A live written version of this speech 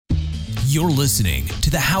You're listening to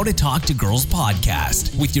the How to Talk to Girls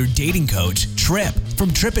podcast with your dating coach, Trip, from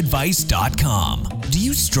tripadvice.com. Do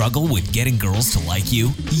you struggle with getting girls to like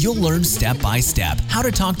you? You'll learn step by step how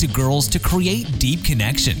to talk to girls to create deep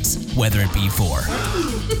connections, whether it be for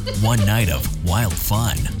one night of wild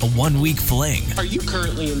fun, a 1-week fling, Are you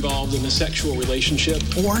currently involved in a sexual relationship?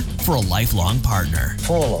 or for a lifelong partner.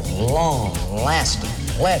 Full of long-lasting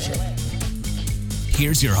pleasure.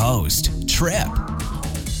 Here's your host, Trip.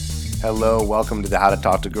 Hello, welcome to the How to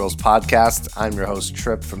Talk to Girls podcast. I'm your host,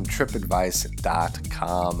 Trip, from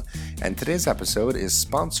tripadvice.com. And today's episode is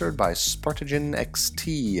sponsored by Spartagen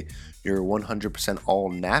XT, your 100%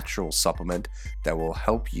 all-natural supplement that will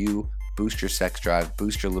help you boost your sex drive,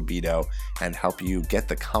 boost your libido, and help you get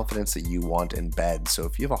the confidence that you want in bed. So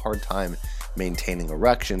if you have a hard time maintaining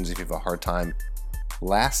erections, if you have a hard time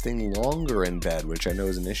lasting longer in bed, which I know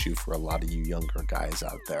is an issue for a lot of you younger guys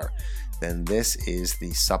out there, then this is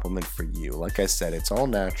the supplement for you. Like I said, it's all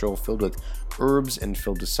natural, filled with herbs and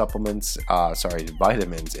filled with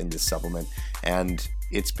vitamins in this supplement. And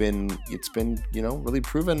it's been really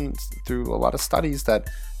proven through a lot of studies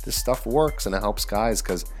that this stuff works, and it helps guys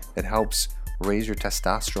because it helps raise your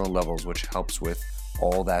testosterone levels, which helps with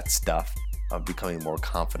all that stuff of becoming more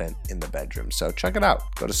confident in the bedroom. So check it out.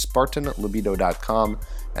 Go to SpartanLibido.com,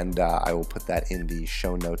 and I will put that in the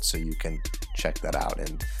show notes so you can check that out.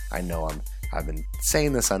 And I know I've been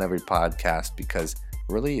saying this on every podcast because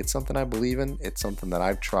really it's something I believe in. It's something that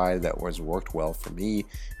I've tried that has worked well for me,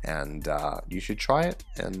 and you should try it.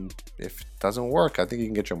 And if it doesn't work, I think you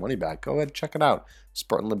can get your money back. Go ahead and check it out.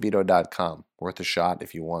 SpartanLibido.com. Worth a shot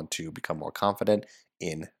if you want to become more confident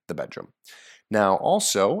in the bedroom. Now,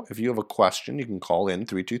 also, if you have a question, you can call in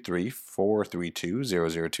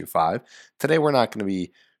 323-432-0025. Today, we're not going to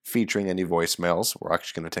be featuring any voicemails. We're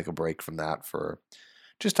actually going to take a break from that for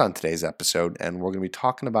just on today's episode, and we're going to be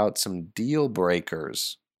talking about some deal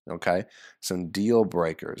breakers, okay? Some deal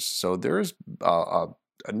breakers. So there's a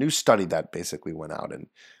new study that basically went out, and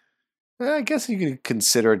I guess you could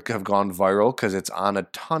consider it have gone viral because it's on a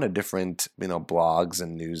ton of different, blogs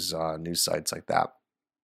and news sites like that.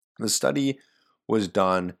 The study was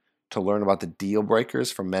done to learn about the deal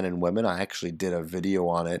breakers for men and women. I actually did a video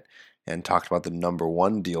on it and talked about the number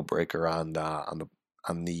one deal breaker on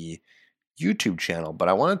the YouTube channel, but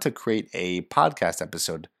I wanted to create a podcast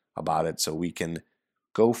episode about it so we can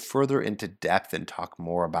go further into depth and talk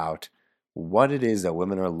more about what it is that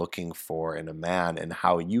women are looking for in a man and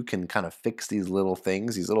how you can kind of fix these little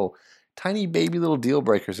things, these little tiny baby little deal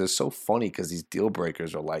breakers. It's so funny because these deal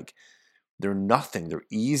breakers are like, they're nothing. They're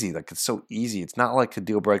easy. Like, it's so easy. It's not like a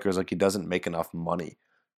deal breaker is like he doesn't make enough money.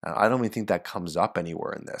 I don't even think that comes up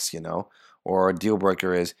anywhere in this, Or a deal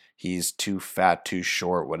breaker is he's too fat, too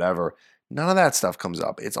short, whatever. None of that stuff comes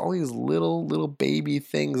up. It's all these little baby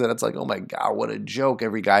things that it's like, oh my God, what a joke.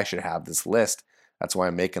 Every guy should have this list. That's why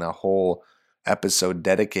I'm making a whole episode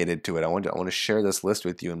dedicated to it. I want to share this list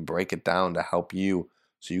with you and break it down to help you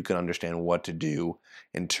so you can understand what to do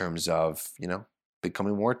in terms of,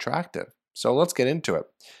 becoming more attractive. So let's get into it.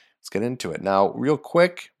 Now, real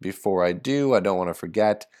quick, before I do, I don't want to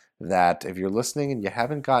forget that if you're listening and you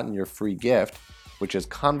haven't gotten your free gift, which is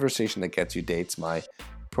Conversation That Gets You Dates, my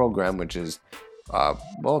program, which is,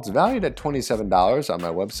 it's valued at $27 on my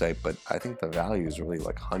website, but I think the value is really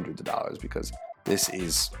like hundreds of dollars because this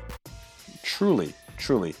is truly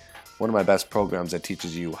one of my best programs that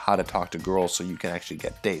teaches you how to talk to girls so you can actually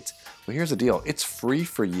get dates. Well, here's the deal. It's free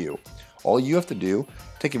for you. All you have to do,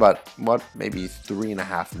 take about, maybe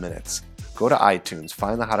 3.5 minutes. Go to iTunes,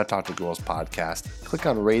 find the How to Talk to Girls podcast, click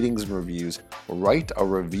on ratings and reviews, write a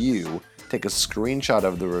review, take a screenshot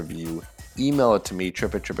of the review, email it to me,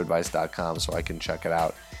 trip@tripadvice.com, so I can check it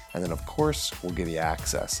out. And then, of course, we'll give you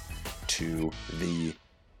access to the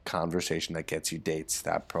Conversation That Gets You Dates,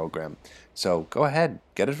 that program. So go ahead,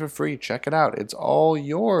 get it for free, check it out. It's all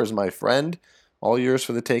yours, my friend. All yours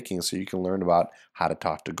for the taking, so you can learn about how to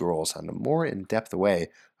talk to girls in a more in-depth way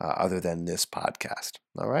other than this podcast.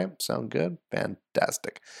 All right? Sound good?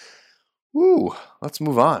 Fantastic. Woo, let's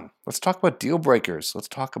move on. Let's talk about deal breakers. Let's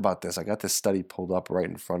talk about this. I got this study pulled up right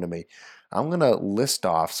in front of me. I'm going to list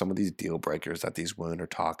off some of these deal breakers that these women are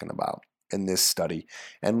talking about in this study.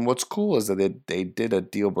 And what's cool is that they did a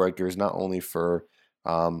deal breakers not only for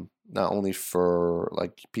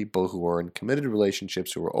like people who are in committed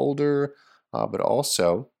relationships who are older, but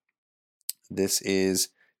also this is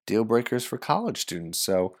deal breakers for college students.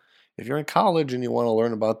 So if you're in college and you want to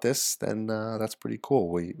learn about this, then that's pretty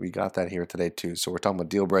cool. We got that here today too. So we're talking about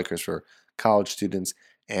deal breakers for college students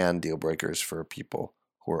and deal breakers for people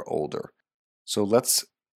who are older. So let's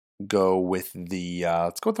go with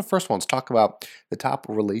the first one. Let's talk about the top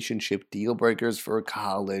relationship deal breakers for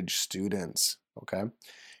college students. Okay.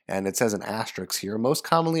 And it says an asterisk here, most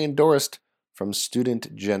commonly endorsed from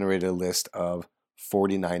student generated list of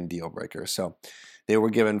 49 deal breakers. So they were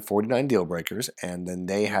given 49 deal breakers, and then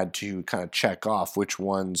they had to kind of check off which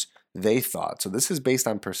ones they thought. So this is based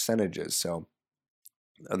on percentages. So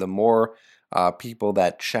the more people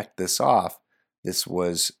that checked this off, this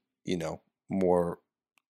was, more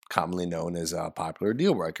commonly known as a popular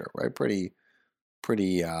deal breaker, right? Pretty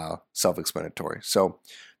self-explanatory. So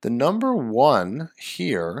the number one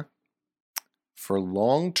here for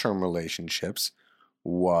long-term relationships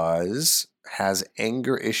has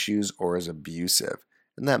anger issues or is abusive.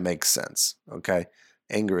 And that makes sense, okay?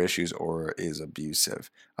 Anger issues or is abusive.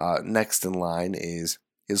 Next in line is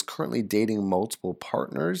currently dating multiple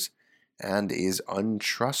partners and is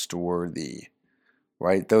untrustworthy,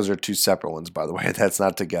 right? Those are two separate ones, by the way. That's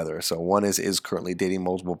not together. So one is currently dating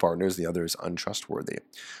multiple partners. The other is untrustworthy.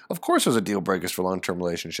 Of course, those are deal breakers for long-term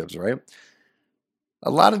relationships, right? A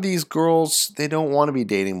lot of these girls, they don't want to be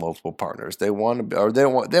dating multiple partners. They want to be, or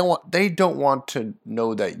they don't want to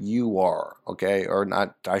know that you are, okay? Or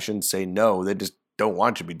not, I shouldn't say no. They just don't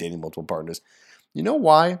want you to be dating multiple partners. You know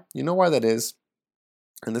why? You know why that is?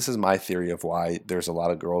 And this is my theory of why there's a lot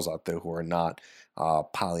of girls out there who are not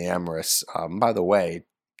polyamorous. By the way,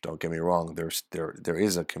 don't get me wrong, there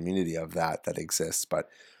is a community of that exists, but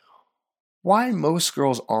why most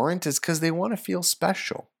girls aren't is because they want to feel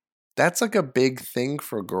special. That's like a big thing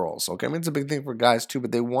for girls. Okay, I mean it's a big thing for guys too,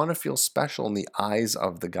 but they want to feel special in the eyes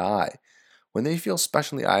of the guy. When they feel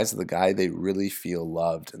special in the eyes of the guy, they really feel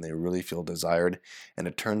loved and they really feel desired, and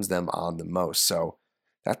it turns them on the most. So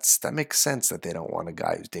that makes sense that they don't want a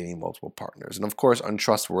guy who's dating multiple partners. And of course,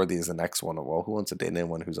 untrustworthy is the next one. Well, who wants to date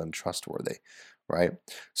anyone who's untrustworthy, right?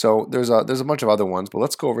 So there's a bunch of other ones, but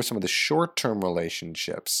let's go over some of the short-term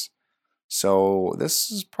relationships. So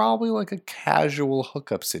this is probably like a casual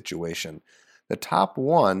hookup situation. The top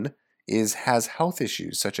one has health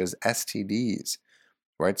issues such as STDs,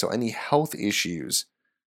 right? So any health issues,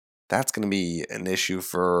 that's going to be an issue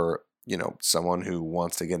for, someone who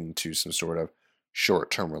wants to get into some sort of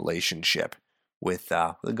short-term relationship with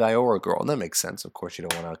a guy or a girl. And that makes sense. Of course, you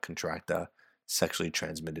don't want to contract a sexually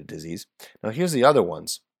transmitted disease. Now, here's the other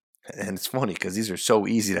ones. And it's funny because these are so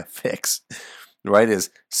easy to fix, right? Is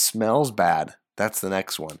smells bad. That's the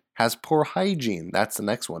next one. Has poor hygiene. That's the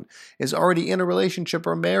next one. Is already in a relationship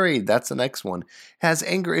or married. That's the next one. Has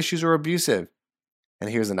anger issues or abusive. And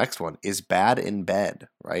here's the next one. Is bad in bed,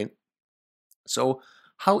 right? So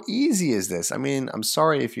how easy is this? I mean, I'm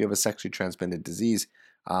sorry if you have a sexually transmitted disease.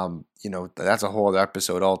 That's a whole other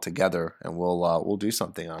episode altogether, and we'll do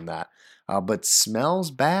something on that. But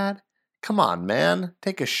smells bad? Come on, man.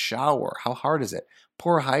 Take a shower. How hard is it?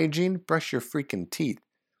 Poor hygiene? Brush your freaking teeth.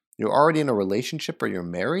 You're already in a relationship or you're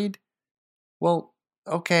married? Well,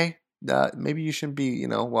 okay. Maybe you shouldn't be,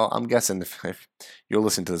 well, I'm guessing if you're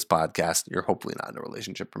listening to this podcast, you're hopefully not in a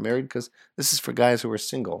relationship or married because this is for guys who are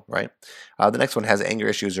single, right? The next one has anger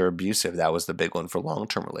issues or abusive. That was the big one for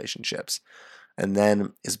long-term relationships. And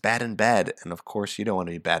then is bad in bed. And of course, you don't want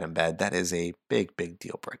to be bad in bed. That is a big, big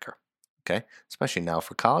deal breaker, okay? Especially now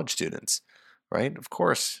for college students, right? Of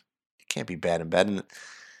course, you can't be bad in bed.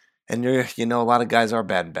 And a lot of guys are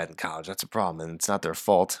bad in bed in college. That's a problem, and it's not their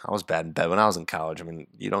fault. I was bad in bed when I was in college. I mean,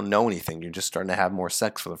 you don't know anything. You're just starting to have more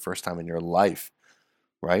sex for the first time in your life,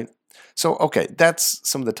 right? So, okay, that's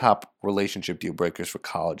some of the top relationship deal breakers for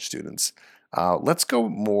college students. Let's go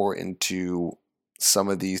more into some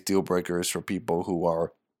of these deal breakers for people who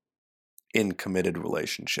are in committed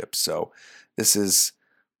relationships. So, this is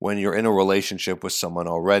when you're in a relationship with someone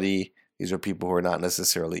already. These are people who are not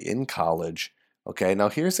necessarily in college. Okay, now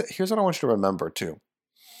here's what I want you to remember too,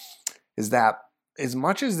 is that as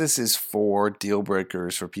much as this is for deal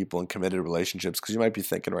breakers for people in committed relationships, because you might be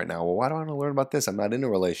thinking right now, well, why do I want to learn about this? I'm not in a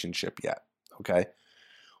relationship yet, okay?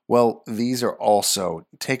 Well, these are also,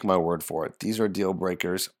 take my word for it, these are deal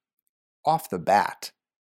breakers off the bat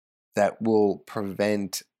that will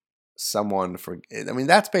prevent someone from, I mean,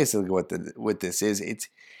 that's basically what this is.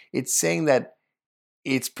 It's saying that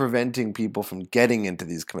it's preventing people from getting into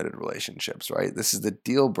these committed relationships, right? This is the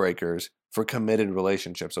deal breakers for committed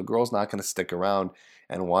relationships. So girl's not going to stick around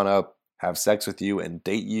and want to have sex with you and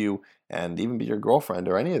date you and even be your girlfriend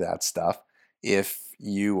or any of that stuff if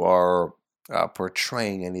you are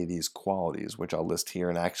portraying any of these qualities, which I'll list here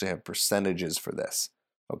and actually have percentages for this,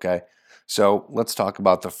 okay? So let's talk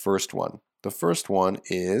about the first one. The first one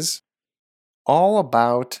is all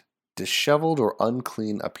about disheveled or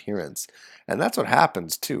unclean appearance. And that's what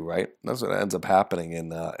happens too, right? That's what ends up happening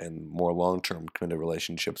in more long-term committed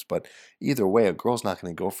relationships. But either way, a girl's not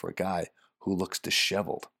going to go for a guy who looks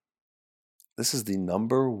disheveled. This is the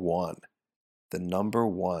number one. The number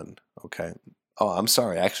one, okay? Oh, I'm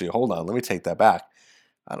sorry. Actually, hold on. Let me take that back.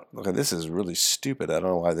 Okay, this is really stupid. I don't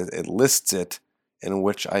know why it lists it in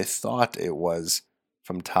which I thought it was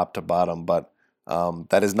from top to bottom, but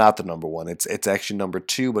that is not the number one. It's actually number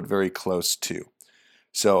two, but very close to.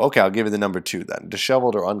 So, okay, I'll give you the number two then.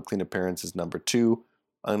 Disheveled or unclean appearance is number two.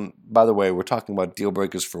 And by the way, we're talking about deal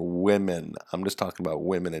breakers for women. I'm just talking about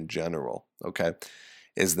women in general, okay?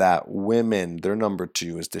 Is that women, their number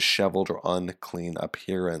two is disheveled or unclean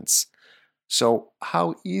appearance. So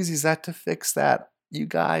how easy is that to fix that? You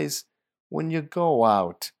guys, when you go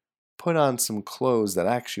out, put on some clothes that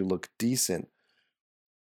actually look decent.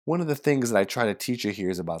 One of the things that I try to teach you here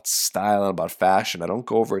is about style and about fashion. I don't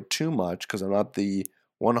go over it too much because I'm not the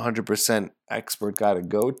 100% expert guy to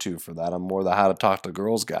go to for that. I'm more the how to talk to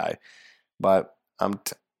girls guy. But I'm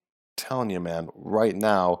telling you, man, right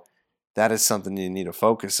now, that is something you need to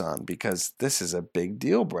focus on because this is a big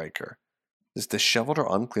deal breaker. This disheveled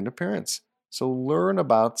or unclean appearance. So learn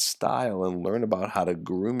about style and learn about how to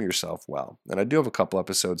groom yourself well. And I do have a couple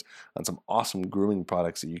episodes on some awesome grooming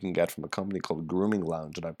products that you can get from a company called Grooming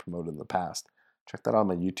Lounge that I promoted in the past. Check that out on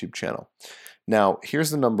my YouTube channel. Now,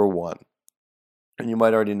 here's the number one. And you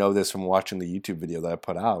might already know this from watching the YouTube video that I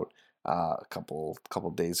put out a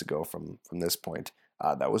couple days ago from this point.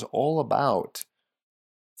 That was all about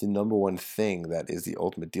the number one thing that is the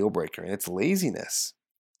ultimate deal breaker, and it's laziness.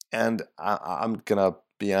 And I'm going to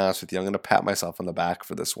be honest with you, I'm going to pat myself on the back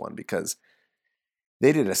for this one because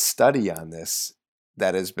they did a study on this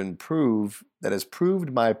that has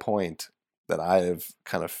proved my point that I have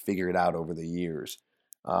kind of figured out over the years.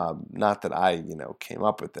 Not that I, came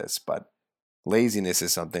up with this, but laziness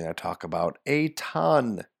is something I talk about a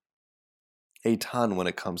ton when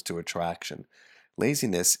it comes to attraction.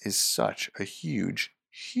 Laziness is such a huge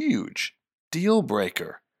deal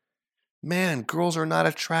breaker. Man, girls are not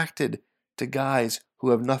attracted to guys who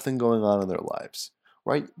have nothing going on in their lives,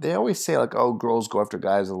 right? They always say like, oh, girls go after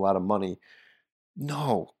guys with a lot of money.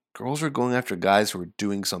 No, girls are going after guys who are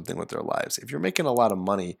doing something with their lives. If you're making a lot of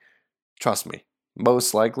money, trust me,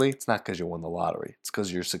 most likely it's not because you won the lottery. It's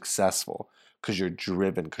because you're successful, because you're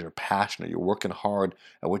driven, because you're passionate. You're working hard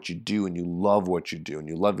at what you do and you love what you do and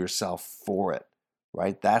you love yourself for it,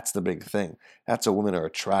 right? That's the big thing. That's what women are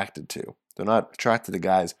attracted to. They're not attracted to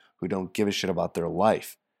guys who don't give a shit about their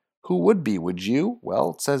life. Who would be? Would you?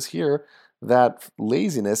 Well, it says here that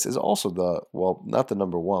laziness is also not the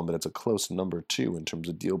number one, but it's a close number two in terms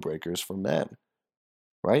of deal breakers for men,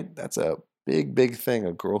 right? That's a big thing,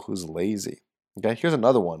 a girl who's lazy. Okay, here's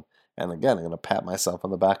another one. And again, I'm going to pat myself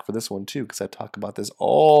on the back for this one too, because I talk about this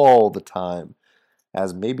all the time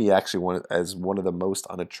as maybe actually one of the most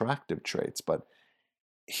unattractive traits. But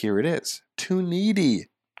here it is. Too needy.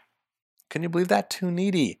 Can you believe that? Too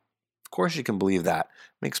needy. Of course you can believe that.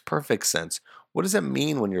 Makes perfect sense. What does it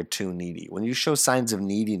mean when you're too needy? When you show signs of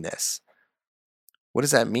neediness? What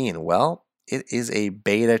does that mean? Well, it is a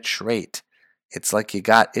beta trait. It's like you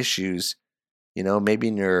got issues, maybe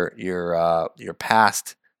in your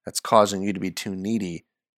past that's causing you to be too needy,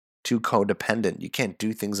 too codependent. You can't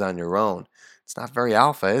do things on your own. It's not very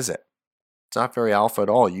alpha, is it? It's not very alpha at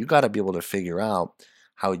all. You got to be able to figure out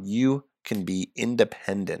how you can be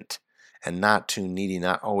independent and not too needy,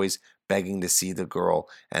 not always begging to see the girl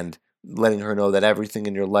and letting her know that everything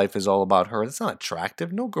in your life is all about her. That's not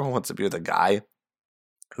attractive. No girl wants to be with a guy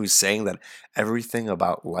who's saying that everything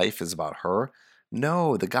about life is about her.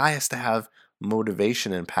 No, the guy has to have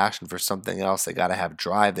motivation and passion for something else. They got to have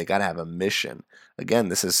drive. They got to have a mission. Again,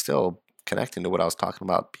 this is still connecting to what I was talking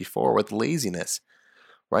about before with laziness,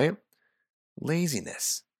 right?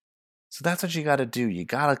 Laziness. So that's what you got to do. You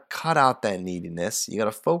got to cut out that neediness. You got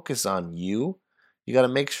to focus on you. You got to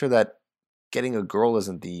make sure that getting a girl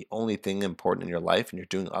isn't the only thing important in your life and you're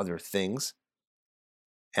doing other things.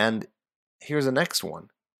 And here's the next one.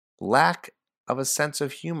 Lack of a sense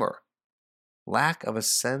of humor. Lack of a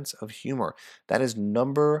sense of humor. That is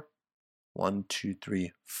number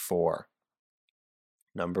 4.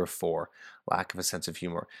 Number 4. Lack of a sense of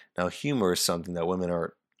humor. Now, humor is something that women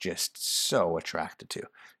are just so attracted to.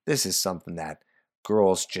 This is something that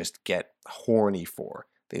girls just get horny for.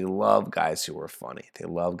 They love guys who are funny. They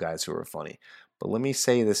love guys who are funny. But let me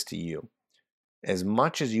say this to you. As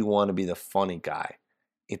much as you want to be the funny guy,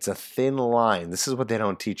 it's a thin line. This is what they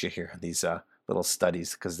don't teach you here in these little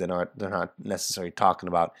studies because they're not necessarily talking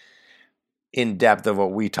about in depth of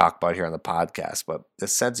what we talk about here on the podcast, but the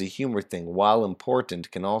sense of humor thing, while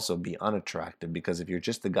important, can also be unattractive because if you're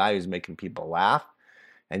just the guy who's making people laugh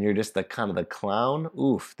and you're just the kind of the clown,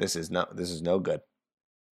 oof, this is no good.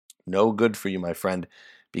 No good for you, my friend,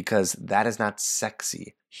 because that is not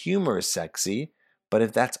sexy. Humor is sexy, but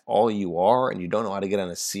if that's all you are and you don't know how to get on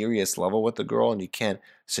a serious level with the girl and you can't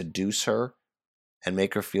seduce her and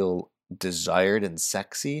make her feel desired and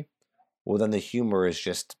sexy, well, then the humor is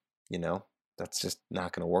just, that's just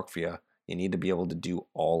not going to work for you. You need to be able to do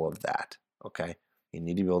all of that, okay? You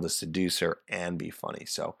need to be able to seduce her and be funny.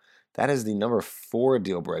 So that is the number 4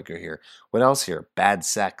 deal breaker here. What else here? Bad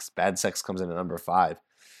sex. Bad sex comes in at number 5.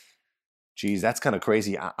 Geez, that's kind of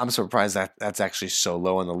crazy. I'm surprised that that's actually so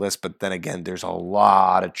low on the list. But then again, there's a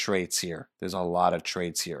lot of traits here.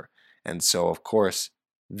 And so, of course,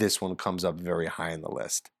 this one comes up very high on the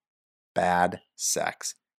list. Bad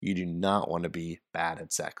sex. You do not want to be bad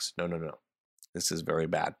at sex. No. This is very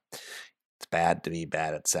bad. It's bad to be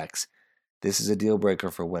bad at sex. This is a deal breaker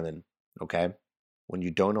for women, okay? When you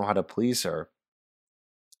don't know how to please her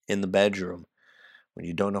in the bedroom, when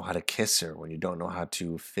you don't know how to kiss her, when you don't know how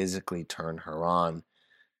to physically turn her on,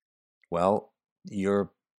 well,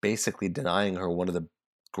 you're basically denying her one of the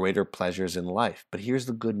greater pleasures in life. But here's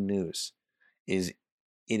the good news, is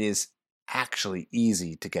it is actually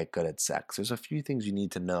easy to get good at sex. There's a few things you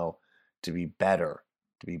need to know to be better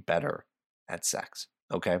at sex,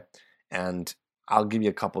 okay? And I'll give you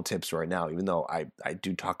a couple tips right now, even though I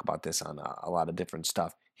do talk about this on a lot of different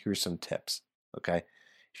stuff. Here's some tips, okay?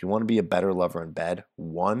 If you want to be a better lover in bed,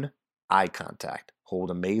 1, eye contact.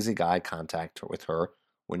 Hold amazing eye contact with her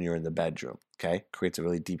when you're in the bedroom, okay? Creates a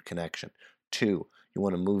really deep connection. 2, you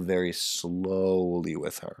want to move very slowly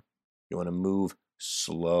with her.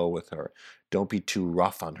 Don't be too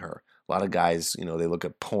rough on her. A lot of guys, they look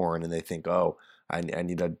at porn and they think, oh, I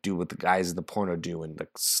need to do what the guys in the porno do and like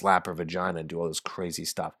slap her vagina and do all this crazy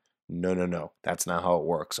stuff. No. That's not how it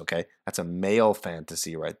works, okay? That's a male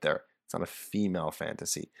fantasy right there. It's not a female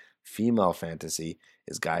fantasy. Female fantasy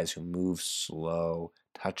is guys who move slow,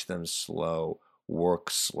 touch them slow, work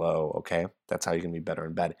slow, okay? That's how you can be better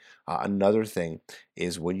in bed. Another thing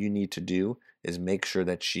is what you need to do is make sure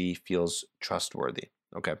that she feels trustworthy,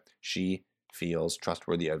 okay? She feels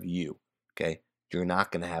trustworthy of you, okay? You're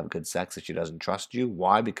not going to have good sex if she doesn't trust you.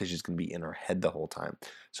 Why? Because she's going to be in her head the whole time.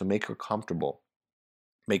 So make her comfortable.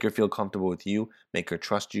 Make her feel comfortable with you. Make her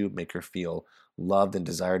trust you. Make her feel loved and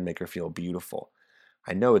desired. Make her feel beautiful.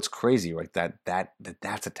 I know it's crazy, right?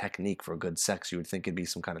 That's a technique for good sex. You would think it'd be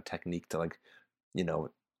some kind of technique to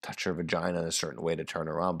touch her vagina in a certain way to turn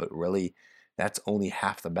her on, but really that's only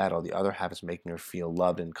half the battle. The other half is making her feel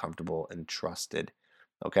loved and comfortable and trusted.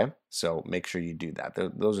 Okay, so make sure you do that.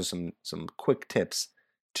 Those are some quick tips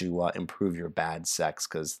to improve your bad sex,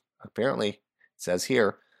 because apparently it says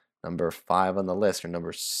here number 5 on the list, or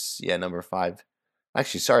number 5.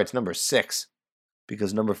 Actually, sorry, it's number 6,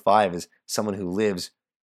 because number 5 is someone who lives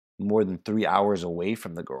more than 3 hours away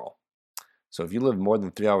from the girl. So if you live more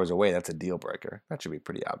than 3 hours away, that's a deal breaker. That should be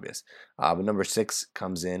pretty obvious. But number 6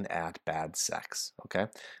 comes in at bad sex, okay?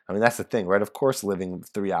 I mean, that's the thing, right? Of course, living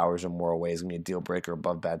 3 hours or more away is going to be a deal breaker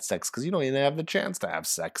above bad sex, because you don't even have the chance to have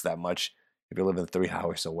sex that much if you're living 3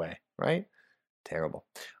 hours away, right? Terrible.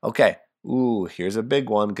 Okay. Ooh, here's a big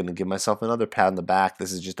one. Going to give myself another pat on the back.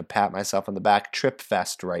 This is just a pat myself on the back trip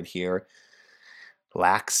fest right here.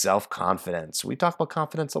 Lack self-confidence. We talk about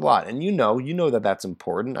confidence a lot, and you know that that's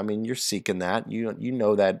important. I mean, you're seeking that. You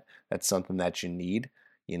know that that's something that you need.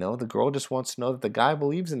 The girl just wants to know that the guy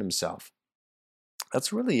believes in himself.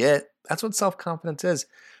 That's really it. That's what self-confidence is.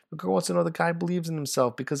 The girl wants to know the guy believes in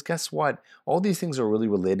himself, because guess what? All these things are really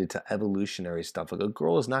related to evolutionary stuff. Like, a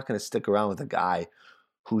girl is not going to stick around with a guy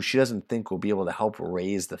who she doesn't think will be able to help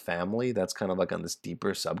raise the family. That's kind of like on this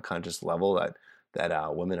deeper subconscious level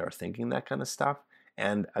that women are thinking that kind of stuff.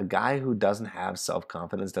 And a guy who doesn't have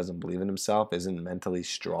self-confidence, doesn't believe in himself, isn't mentally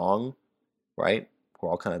strong, right? We're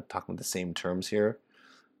all kind of talking the same terms here.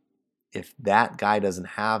 If that guy doesn't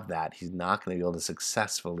have that, he's not going to be able to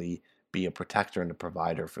successfully be a protector and a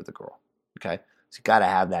provider for the girl, okay? So you got to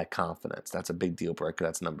have that confidence. That's a big deal breaker.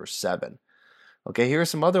 That's number 7. Okay, here are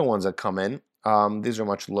some other ones that come in. These are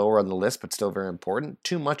much lower on the list, but still very important.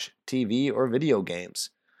 Too much TV or video games.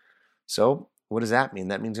 So what does that mean?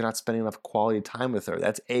 That means you're not spending enough quality time with her.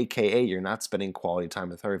 That's AKA you're not spending quality time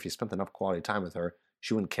with her. If you spent enough quality time with her,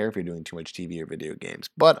 she wouldn't care if you're doing too much TV or video games.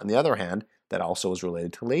 But on the other hand, that also is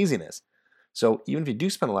related to laziness. So even if you do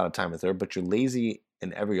spend a lot of time with her, but you're lazy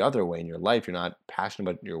in every other way in your life, you're not passionate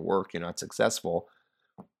about your work, you're not successful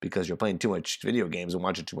because you're playing too much video games and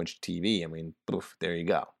watching too much TV. I mean, poof, there you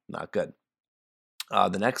go. Not good.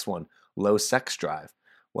 The next one, low sex drive.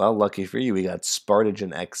 Well, lucky for you, we got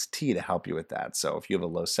Spartagen XT to help you with that. So if you have a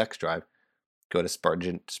low sex drive, go to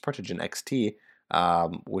Spartagen XT,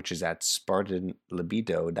 which is at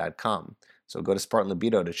SpartanLibido.com. So go to Spartan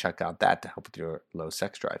Libido to check out that to help with your low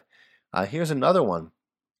sex drive. Here's another one.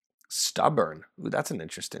 Stubborn. Ooh, that's an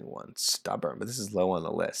interesting one. Stubborn, but this is low on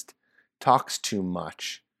the list. Talks too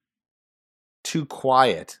much. Too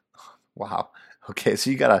quiet. Wow. Okay, so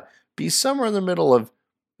you gotta be somewhere in the middle of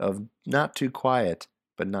not too quiet,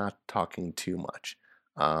 but not talking too much.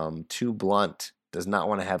 Too blunt. Does not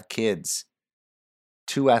want to have kids.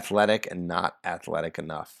 Too athletic and not athletic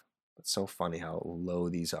enough. It's so funny how low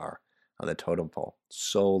these are on the totem pole.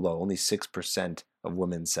 So low. Only 6% of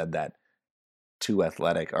women said that not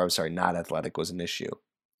athletic was an issue.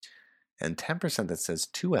 And 10% that says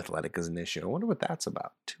too athletic is an issue. I wonder what that's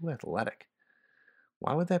about. Too athletic.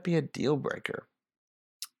 Why would that be a deal breaker?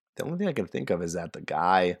 The only thing I can think of is that the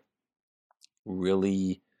guy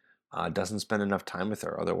really doesn't spend enough time with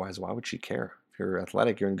her. Otherwise, why would she care? If you're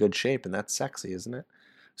athletic, you're in good shape, and that's sexy, isn't it?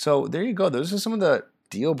 So there you go. Those are some of the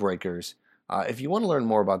deal breakers. If you want to learn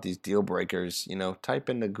more about these deal breakers, type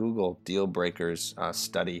into Google deal breakers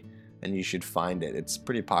study, and you should find it. It's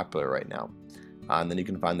pretty popular right now. And then you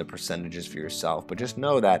can find the percentages for yourself. But just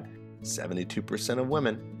know that 72% of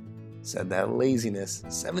women said that laziness.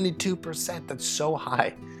 72%, that's so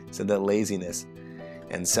high, said that laziness.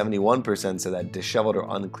 And 71% said that disheveled or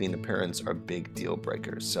unclean appearance are big deal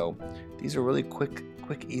breakers. So these are really quick,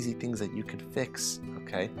 easy things that you can fix,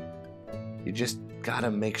 okay? You just gotta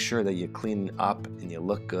make sure that you clean up and you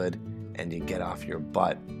look good and you get off your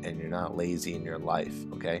butt and you're not lazy in your life,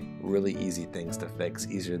 okay? Really easy things to fix,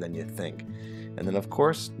 easier than you think. And then, of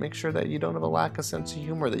course, make sure that you don't have a lack of sense of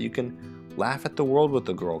humor, that you can laugh at the world with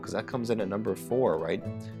the girl, because that comes in at number 4, right?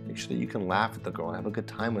 Make sure that you can laugh at the girl and have a good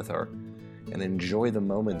time with her and enjoy the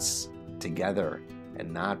moments together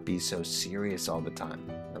and not be so serious all the time,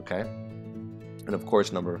 okay? And, of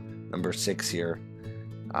course, number 6 here,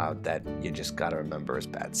 that you just got to remember is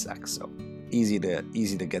bad sex. So easy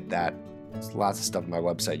to get that. There's lots of stuff on my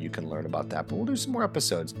website you can learn about that, but we'll do some more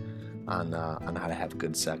episodes on how to have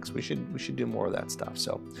good sex. We should do more of that stuff.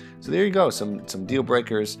 So there you go. Some deal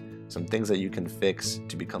breakers, some things that you can fix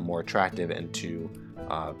to become more attractive and to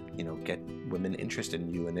get women interested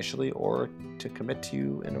in you initially, or to commit to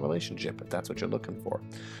you in a relationship if that's what you're looking for.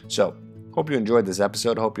 So hope you enjoyed this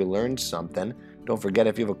episode. Hope you learned something. Don't forget,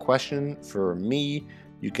 if you have a question for me,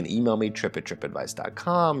 you can email me,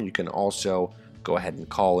 trip@tripadvice.com. You can also go ahead and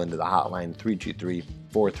call into the hotline,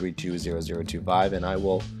 323-432-0025, and I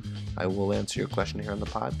will answer your question here on the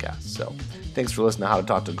podcast. So thanks for listening to How to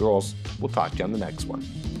Talk to Girls. We'll talk to you on the next one.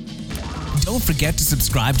 Don't forget to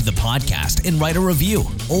subscribe to the podcast and write a review.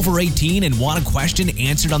 Over 18 and want a question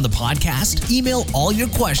answered on the podcast? Email all your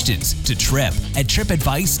questions to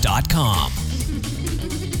trip@tripadvice.com.